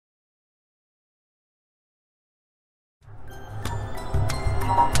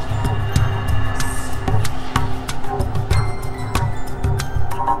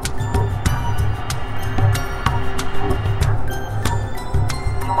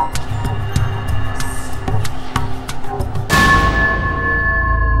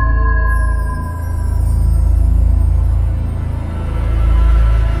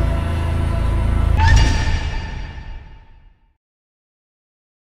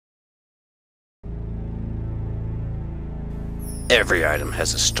Every item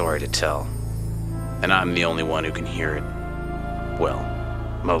has a story to tell, and I'm the only one who can hear it. Well,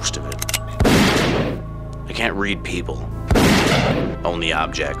 most of it. I can't read people, only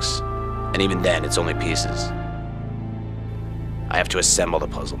objects, and even then it's only pieces. I have to assemble the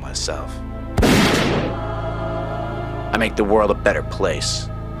puzzle myself. I make the world a better place,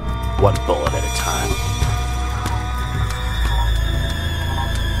 one bullet at a time.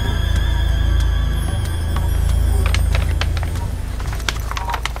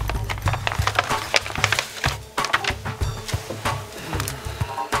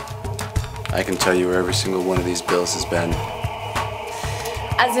 I can tell you where every single one of these bills has been.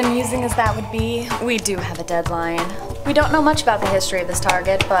 As amusing as that would be, we do have a deadline. We don't know much about the history of this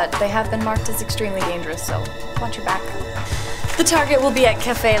target, but they have been marked as extremely dangerous, so watch your back. The target will be at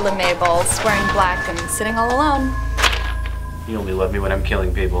Cafe Le Mabel's, wearing black and sitting all alone. You only love me when I'm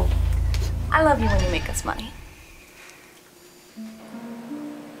killing people. I love you when you make us money.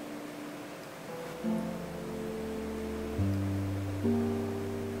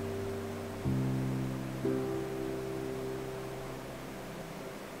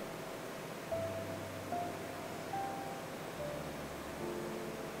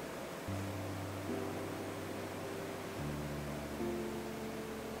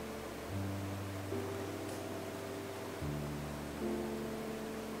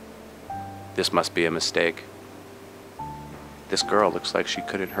 This must be a mistake. This girl looks like she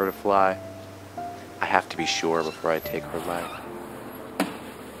couldn't hurt a fly. I have to be sure before I take her life.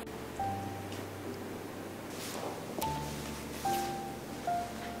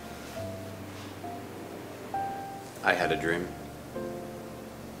 I had a dream.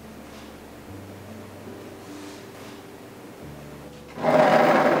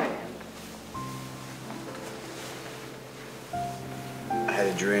 I had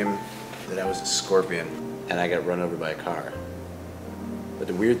a dream that I was a scorpion and I got run over by a car. But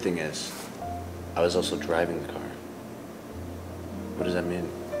the weird thing is, I was also driving the car. What does that mean?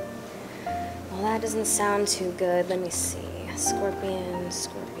 Well, that doesn't sound too good. Let me see. Scorpion.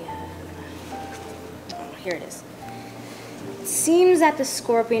 Oh, here it is. It seems that the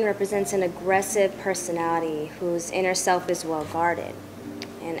scorpion represents an aggressive personality whose inner self is well guarded.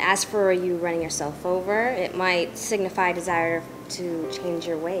 And as for you running yourself over, it might signify a desire to change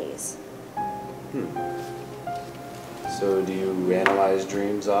your ways. So do you analyze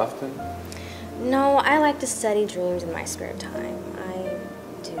dreams often? No, I like to study dreams in my spare time. I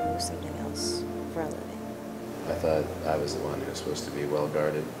do something else for a living. I thought I was the one who was supposed to be well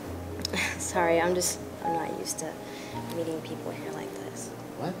guarded. Sorry, I'm not used to meeting people here like this.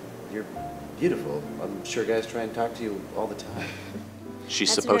 What? You're beautiful. I'm sure guys try and talk to you all the time.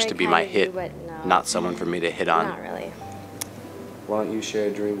 She's That's supposed to be very my kind of you, hit, but no. not someone for me to hit on. Not really. Why don't you share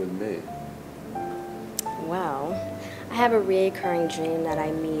a dream with me? Well, I have a recurring dream that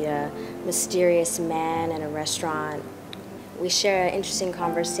I meet a mysterious man in a restaurant. We share an interesting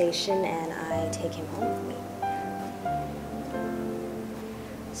conversation and I take him home with me.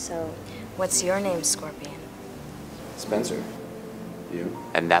 So, what's your name, Scorpion? Spencer. You?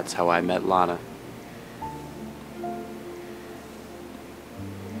 And that's how I met Lana.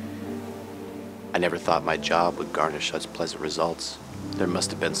 I never thought my job would garnish such pleasant results. There must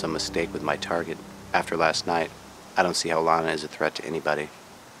have been some mistake with my target. After last night, I don't see how Lana is a threat to anybody.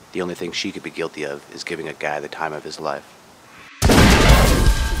 The only thing she could be guilty of is giving a guy the time of his life.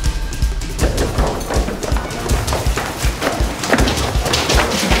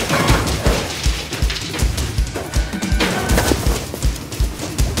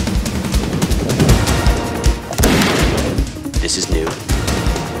 This is new.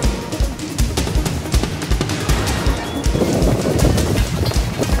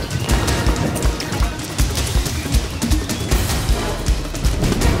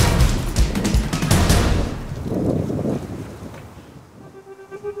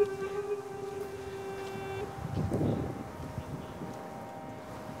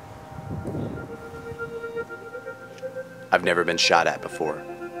 I've never been shot at before.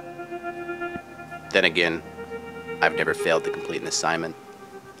 Then again, I've never failed to complete an assignment.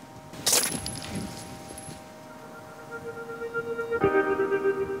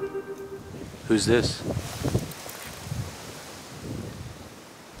 Who's this?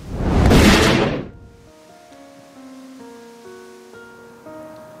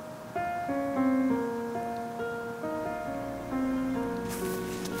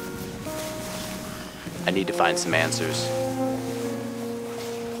 I need to find some answers.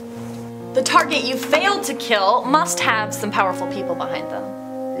 The target you failed to kill must have some powerful people behind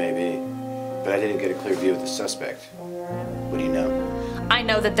them. Maybe. But I didn't get a clear view of the suspect. What do you know? I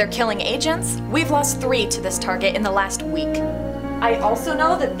know that they're killing agents. We've lost 3 to this target in the last week. I also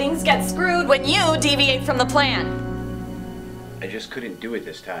know that things get screwed when you deviate from the plan. I just couldn't do it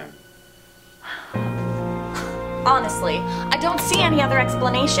this time. Honestly, I don't see any other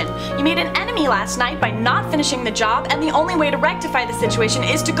explanation. You made an enemy last night by not finishing the job, and the only way to rectify the situation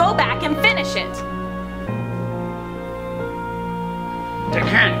is to go back and finish it. I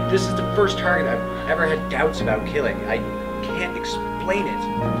can't. This is the first target I've ever had doubts about killing. I can't explain it.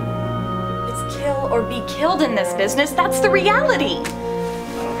 It's kill or be killed in this business. That's the reality. I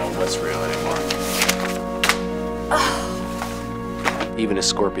don't know what's real anymore. Even a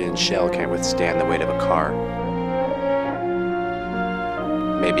scorpion shell can't withstand the weight of a car.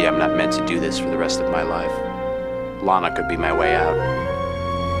 Maybe I'm not meant to do this for the rest of my life. Lana could be my way out.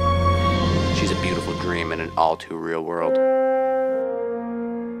 She's a beautiful dream in an all too real world.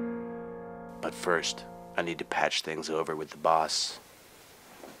 But first, I need to patch things over with the boss.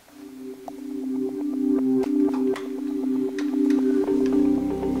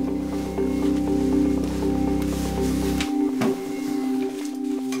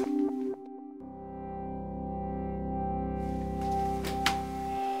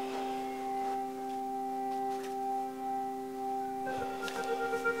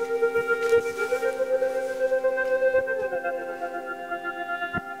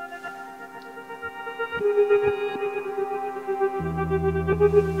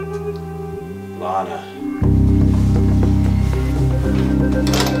 Lana.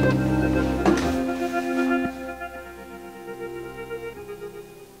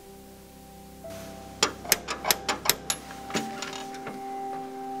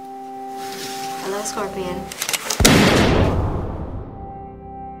 Hello, Scorpion.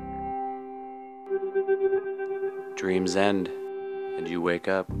 Dreams end, and you wake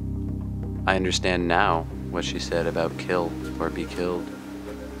up. I understand now what she said about kill or be killed.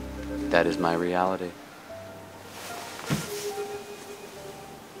 That is my reality.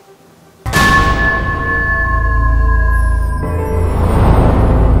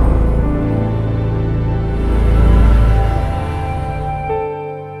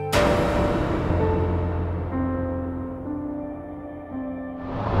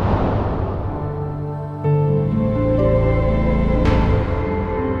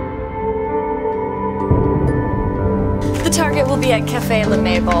 The target will be at Cafe Le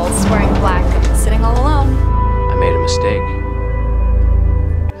Mabel's, wearing black, sitting all alone. I made a mistake.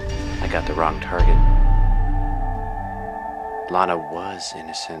 I got the wrong target. Lana was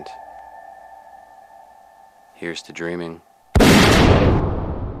innocent. Here's to dreaming.